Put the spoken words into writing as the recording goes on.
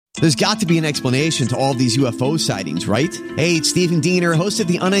There's got to be an explanation to all these UFO sightings, right? Hey, it's Stephen Diener, host of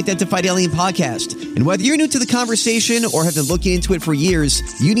the Unidentified Alien Podcast. And whether you're new to the conversation or have been looking into it for years,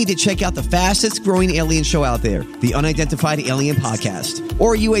 you need to check out the fastest growing alien show out there, the Unidentified Alien Podcast,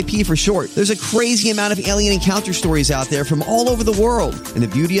 or UAP for short. There's a crazy amount of alien encounter stories out there from all over the world. And the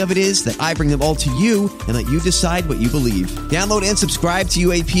beauty of it is that I bring them all to you and let you decide what you believe. Download and subscribe to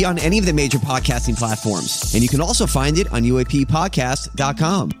UAP on any of the major podcasting platforms. And you can also find it on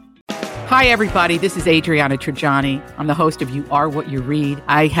UAPpodcast.com. Hi, everybody. This is Adriana Trajani. I'm the host of You Are What You Read.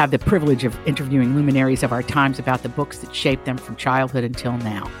 I have the privilege of interviewing luminaries of our times about the books that shaped them from childhood until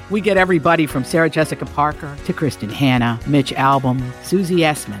now. We get everybody from Sarah Jessica Parker to Kristen Hanna, Mitch Albom, Susie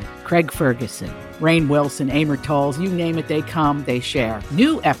Essman, Craig Ferguson, Rainn Wilson, Amor Tolls, you name it, they come, they share.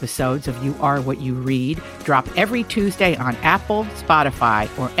 New episodes of You Are What You Read drop every Tuesday on Apple, Spotify,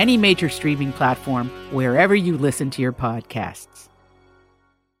 or any major streaming platform wherever you listen to your podcasts.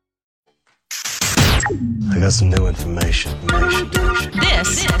 I got some new information.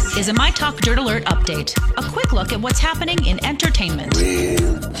 This is a myTalk Dirt Alert update. A quick look at what's happening in entertainment.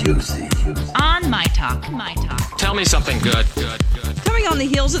 Real juicy. On myTalk. Tell me something good. Coming on the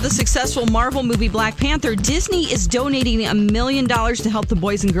heels of the successful Marvel movie Black Panther, Disney is donating $1 million to help the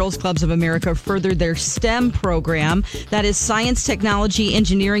Boys and Girls Clubs of America further their STEM program. That is science, technology,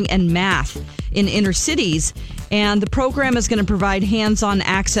 engineering, and math in inner cities. And the program is going to provide hands-on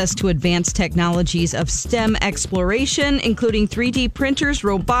access to advanced technologies of STEM exploration, including 3D printers,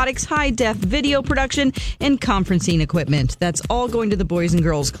 robotics, high-def video production, and conferencing equipment. That's all going to the Boys and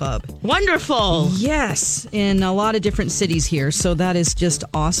Girls Club. Wonderful. Yes, in a lot of different cities here. So that is just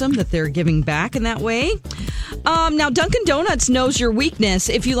awesome that they're giving back in that way. Now, Dunkin' Donuts knows your weakness.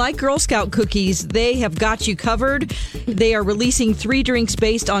 If you like Girl Scout cookies, they have got you covered. They are releasing 3 drinks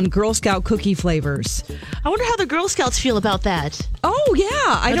based on Girl Scout cookie flavors. I wonder how the Girl Scouts feel about that. Oh, yeah.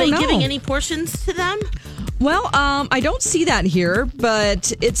 I don't know. Are they giving any portions to them? Well, I don't see that here,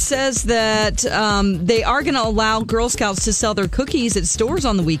 but it says that they are going to allow Girl Scouts to sell their cookies at stores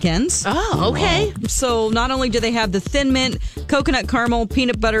on the weekends. Oh, okay. So not only do they have the Thin Mint, coconut caramel,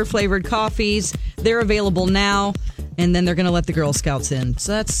 peanut butter flavored coffees, they're available now. And then they're going to let the Girl Scouts in.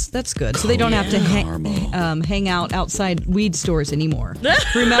 So that's good. So they don't have to hang out outside weed stores anymore.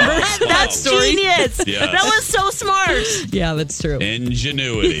 Remember that story? Genius. Yes. That was so smart. Yeah, that's true.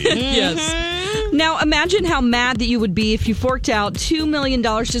 Ingenuity. Yes. Now, imagine how mad that you would be if you forked out $2 million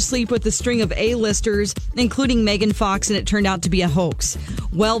to sleep with a string of A-listers, including Megan Fox, and it turned out to be a hoax.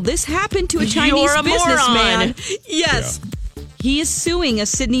 Well, this happened to a Chinese businessman. Yes. Yeah. He is suing a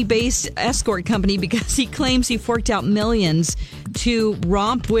Sydney-based escort company because he claims he forked out millions to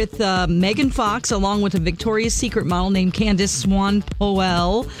romp with Megan Fox, along with a Victoria's Secret model named Candace Swan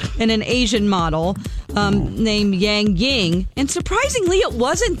Powell and an Asian model named Yang Ying. And surprisingly, it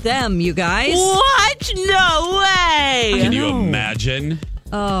wasn't them, you guys. What? No way. Can you imagine?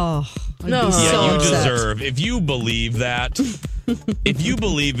 Oh, no. You deserve. If you believe that, if you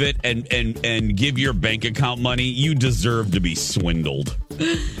believe it and give your bank account money, you deserve to be swindled.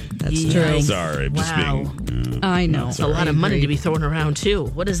 That's true. Sorry, I'm just being. I know. It's a lot of money to be thrown around, too.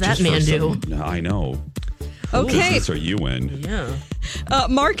 What does that man do? I know. Okay. What business are you in? Yeah.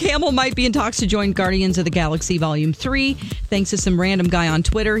 Mark Hamill might be in talks to join Guardians of the Galaxy Volume 3, thanks to some random guy on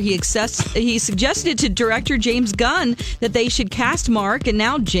Twitter. He suggested to director James Gunn that they should cast Mark, and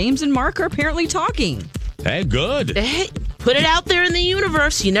now James and Mark are apparently talking. Hey, good. Hey, put it out there in the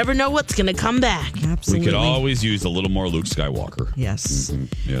universe. You never know what's going to come back. Absolutely. We could always use a little more Luke Skywalker. Yes. Mm-hmm.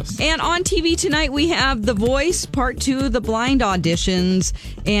 Yes. And on TV tonight, we have The Voice, Part 2, the blind auditions.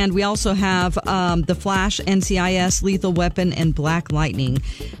 And we also have The Flash, NCIS, Lethal Weapon, and Black Lightning.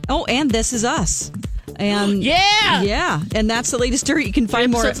 Oh, and This Is Us. And yeah. And that's the latest dirt. You can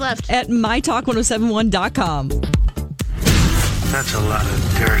find more at mytalk1071.com. That's a lot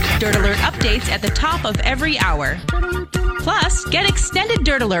of dirt. Dirt Alert updates at the top of every hour. Plus, get extended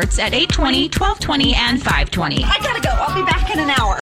Dirt Alerts at 8:20, 12:20, and 5:20. I gotta go. I'll be back in an hour.